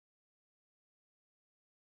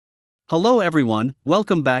Hello everyone,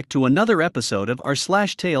 welcome back to another episode of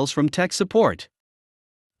r/slash Tales from Tech Support.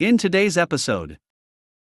 In today's episode,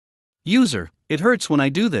 user, it hurts when I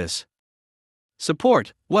do this.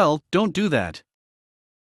 Support, well, don't do that.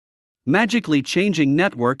 Magically changing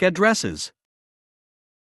network addresses.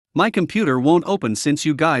 My computer won't open since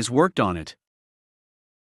you guys worked on it.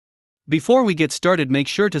 Before we get started, make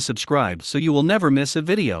sure to subscribe so you will never miss a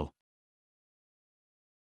video.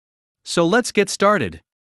 So let's get started.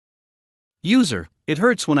 User, it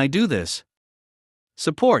hurts when I do this.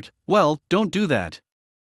 Support, well, don't do that.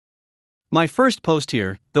 My first post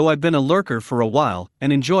here, though I've been a lurker for a while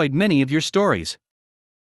and enjoyed many of your stories.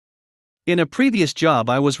 In a previous job,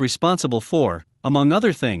 I was responsible for, among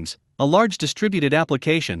other things, a large distributed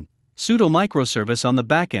application, pseudo microservice on the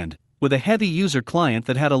backend, with a heavy user client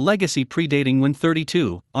that had a legacy predating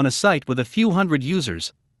Win32, on a site with a few hundred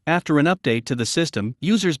users. After an update to the system,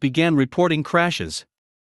 users began reporting crashes.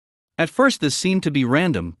 At first this seemed to be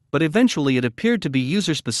random, but eventually it appeared to be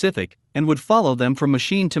user-specific, and would follow them from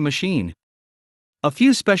machine to machine. A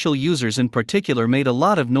few special users in particular made a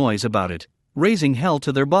lot of noise about it, raising hell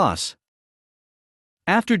to their boss.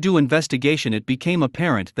 After due investigation, it became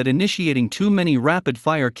apparent that initiating too many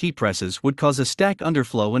rapid-fire key presses would cause a stack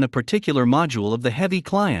underflow in a particular module of the heavy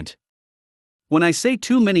client. When I say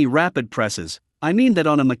too many rapid presses, I mean that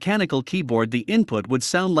on a mechanical keyboard the input would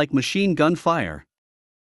sound like machine gun fire.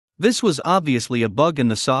 This was obviously a bug in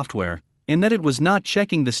the software, in that it was not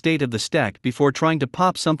checking the state of the stack before trying to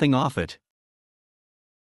pop something off it.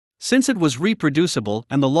 Since it was reproducible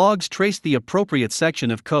and the logs traced the appropriate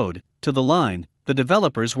section of code to the line, the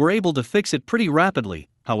developers were able to fix it pretty rapidly.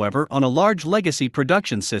 However, on a large legacy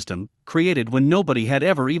production system, created when nobody had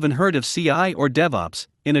ever even heard of CI or DevOps,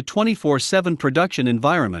 in a 24/7 production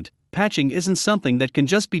environment, patching isn't something that can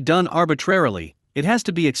just be done arbitrarily, it has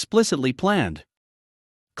to be explicitly planned.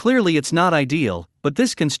 Clearly it's not ideal, but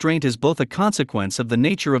this constraint is both a consequence of the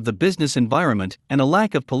nature of the business environment and a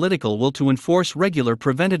lack of political will to enforce regular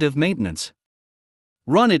preventative maintenance.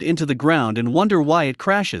 Run it into the ground and wonder why it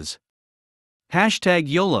crashes.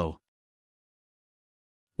 #YOLO.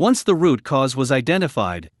 Once the root cause was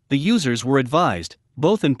identified, the users were advised,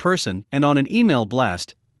 both in person and on an email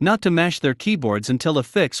blast, not to mash their keyboards until a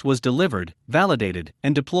fix was delivered, validated,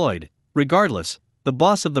 and deployed. Regardless, the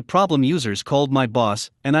boss of the problem users called my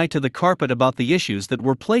boss and I to the carpet about the issues that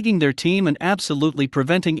were plaguing their team and absolutely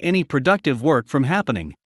preventing any productive work from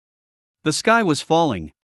happening. The sky was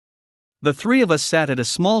falling. The three of us sat at a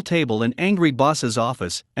small table in angry boss's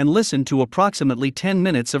office and listened to approximately 10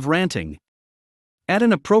 minutes of ranting. At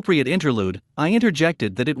an appropriate interlude, I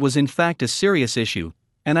interjected that it was in fact a serious issue,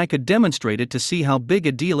 and I could demonstrate it to see how big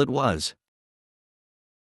a deal it was.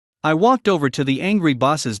 I walked over to the angry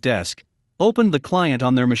boss's desk, opened the client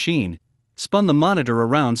on their machine, spun the monitor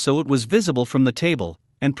around so it was visible from the table,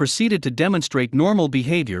 and proceeded to demonstrate normal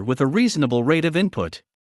behavior with a reasonable rate of input.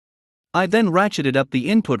 I then ratcheted up the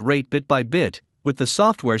input rate bit by bit, with the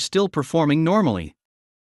software still performing normally.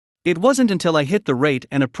 It wasn't until I hit the rate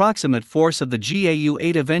and approximate force of the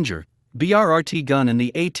GAU-8 Avenger, BRRT gun and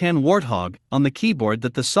the A10 Warthog on the keyboard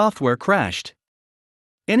that the software crashed.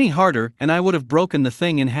 Any harder and I would have broken the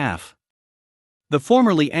thing in half. The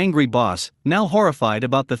formerly angry boss, now horrified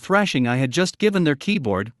about the thrashing I had just given their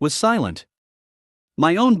keyboard, was silent.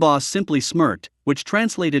 My own boss simply smirked, which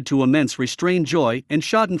translated to immense restrained joy and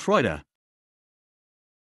schadenfreude.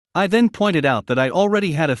 I then pointed out that I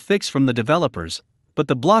already had a fix from the developers, but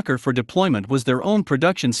the blocker for deployment was their own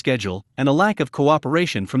production schedule and a lack of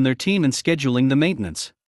cooperation from their team in scheduling the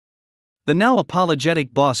maintenance. The now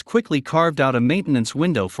apologetic boss quickly carved out a maintenance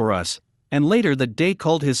window for us, and later that day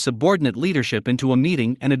called his subordinate leadership into a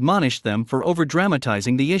meeting and admonished them for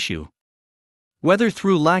over-dramatizing the issue. Whether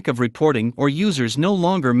through lack of reporting or users no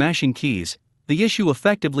longer mashing keys, the issue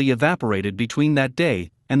effectively evaporated between that day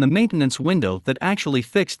and the maintenance window that actually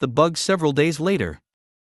fixed the bug several days later.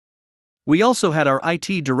 We also had our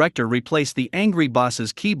IT director replace the angry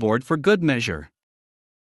boss's keyboard for good measure.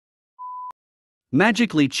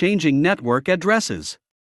 Magically changing network addresses.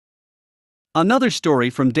 Another story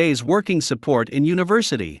from days working support in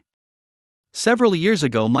university. Several years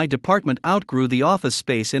ago, my department outgrew the office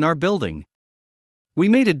space in our building. We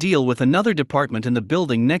made a deal with another department in the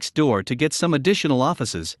building next door to get some additional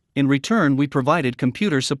offices. In return, we provided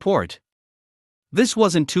computer support. This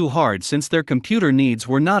wasn't too hard since their computer needs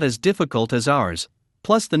were not as difficult as ours,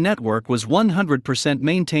 plus the network was 100%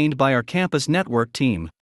 maintained by our campus network team.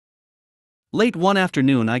 Late one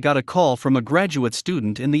afternoon, I got a call from a graduate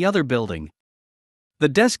student in the other building. The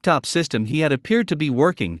desktop system he had appeared to be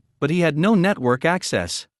working, but he had no network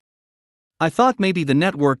access. I thought maybe the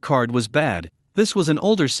network card was bad, This was an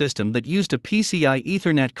older system that used a PCI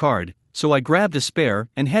Ethernet card, so I grabbed a spare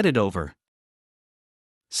and headed over.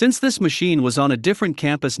 Since this machine was on a different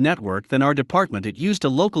campus network than our department, it used a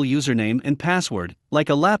local username and password, like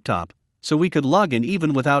a laptop, so we could log in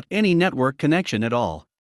even without any network connection at all.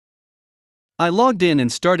 I logged in and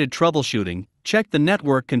started troubleshooting, checked the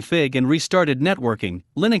network config and restarted networking,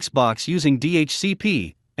 Linux box using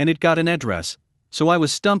DHCP, and it got an address, so I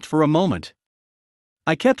was stumped for a moment.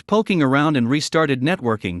 I kept poking around and restarted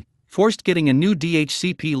networking, forced getting a new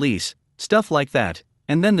DHCP lease, stuff like that,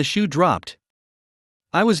 and then the shoe dropped.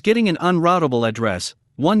 I was getting an unroutable address,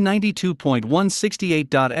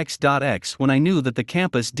 192.168.x.x, when I knew that the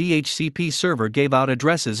campus DHCP server gave out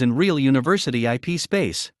addresses in real university IP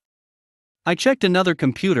space. I checked another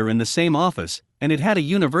computer in the same office, and it had a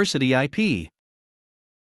university IP.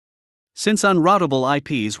 Since unroutable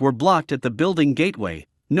IPs were blocked at the building gateway,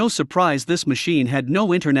 no surprise this machine had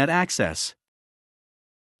no internet access.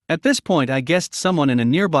 At this point I guessed someone in a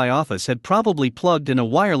nearby office had probably plugged in a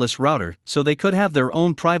wireless router so they could have their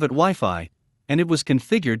own private Wi-Fi, and it was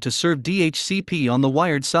configured to serve DHCP on the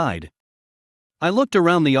wired side. I looked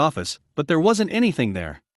around the office, but there wasn't anything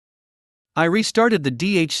there. I restarted the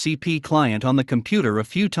DHCP client on the computer a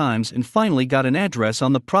few times and finally got an address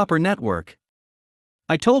on the proper network.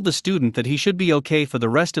 I told the student that he should be okay for the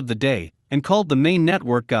rest of the day, and called the main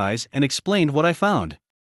network guys and explained what I found.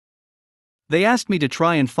 They asked me to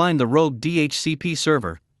try and find the rogue DHCP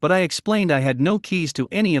server, but I explained I had no keys to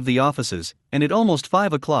any of the offices, and it almost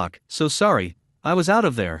 5 o'clock, so sorry, I was out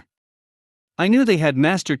of there. I knew they had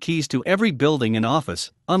master keys to every building and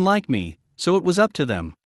office, unlike me, so it was up to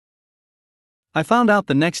them. I found out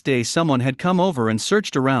the next day someone had come over and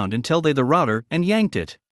searched around until they the router and yanked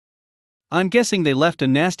it. I'm guessing they left a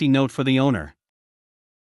nasty note for the owner.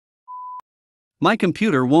 My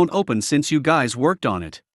computer won't open since you guys worked on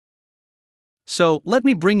it. So, let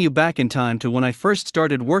me bring you back in time to when I first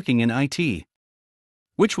started working in IT.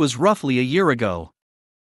 Which was roughly a year ago.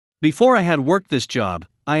 Before I had worked this job,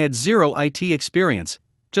 I had zero IT experience,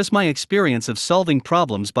 just my experience of solving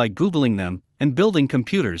problems by Googling them, and building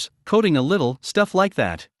computers, coding a little, stuff like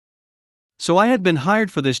that. So I had been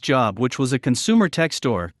hired for this job, which was a consumer tech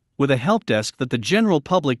store, with a help desk that the general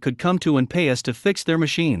public could come to and pay us to fix their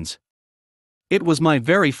machines. It was my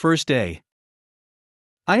very first day.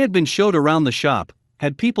 I had been showed around the shop,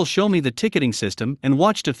 had people show me the ticketing system, and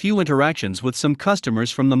watched a few interactions with some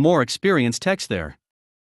customers from the more experienced techs there.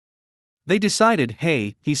 They decided,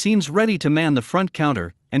 hey, he seems ready to man the front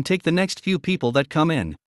counter and take the next few people that come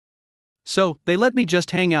in. So, they let me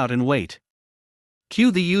just hang out and wait.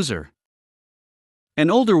 Cue the user. An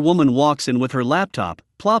older woman walks in with her laptop,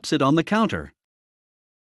 plops it on the counter.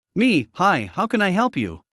 Me, hi, how can I help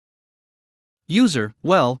you? User,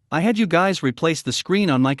 well, I had you guys replace the screen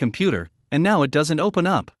on my computer, and now it doesn't open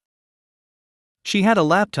up. She had a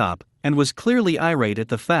laptop, and was clearly irate at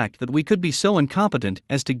the fact that we could be so incompetent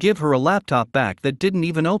as to give her a laptop back that didn't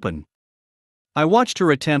even open. I watched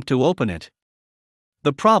her attempt to open it.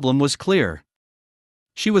 The problem was clear.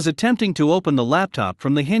 She was attempting to open the laptop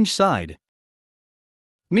from the hinge side.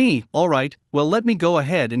 Me, alright, well let me go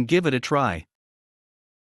ahead and give it a try.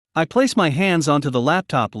 I place my hands onto the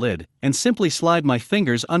laptop lid, and simply slide my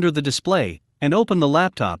fingers under the display, and open the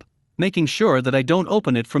laptop, making sure that I don't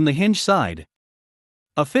open it from the hinge side.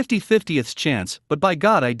 A 50/50th chance, but by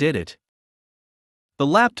God I did it. The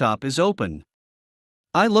laptop is open.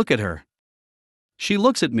 I look at her. She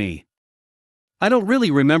looks at me. I don't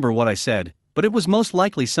really remember what I said, but it was most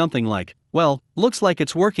likely something like, well, looks like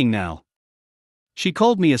it's working now. She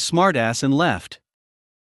called me a smartass and left.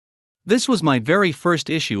 This was my very first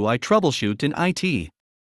issue I troubleshoot in IT.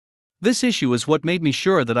 This issue is what made me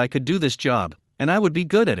sure that I could do this job, and I would be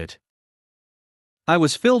good at it. I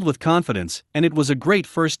was filled with confidence, and it was a great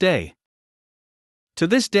first day. To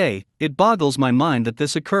this day, it boggles my mind that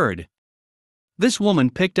this occurred. This woman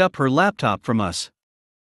picked up her laptop from us.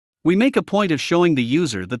 We make a point of showing the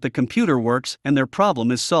user that the computer works and their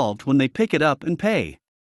problem is solved when they pick it up and pay.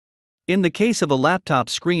 In the case of a laptop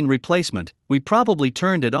screen replacement, we probably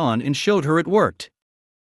turned it on and showed her it worked.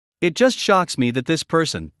 It just shocks me that this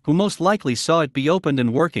person, who most likely saw it be opened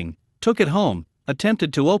and working, took it home,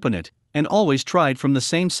 attempted to open it, and always tried from the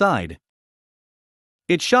same side.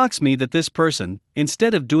 It shocks me that this person,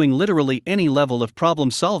 instead of doing literally any level of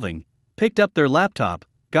problem solving, picked up their laptop,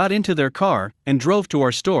 got into their car, and drove to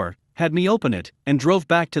our store, had me open it, and drove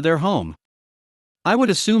back to their home. I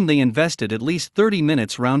would assume they invested at least 30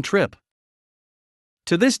 minutes round trip.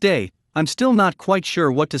 To this day, I'm still not quite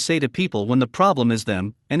sure what to say to people when the problem is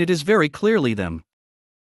them, and it is very clearly them.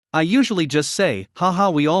 I usually just say,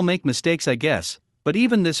 haha, we all make mistakes I guess, but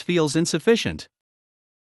even this feels insufficient.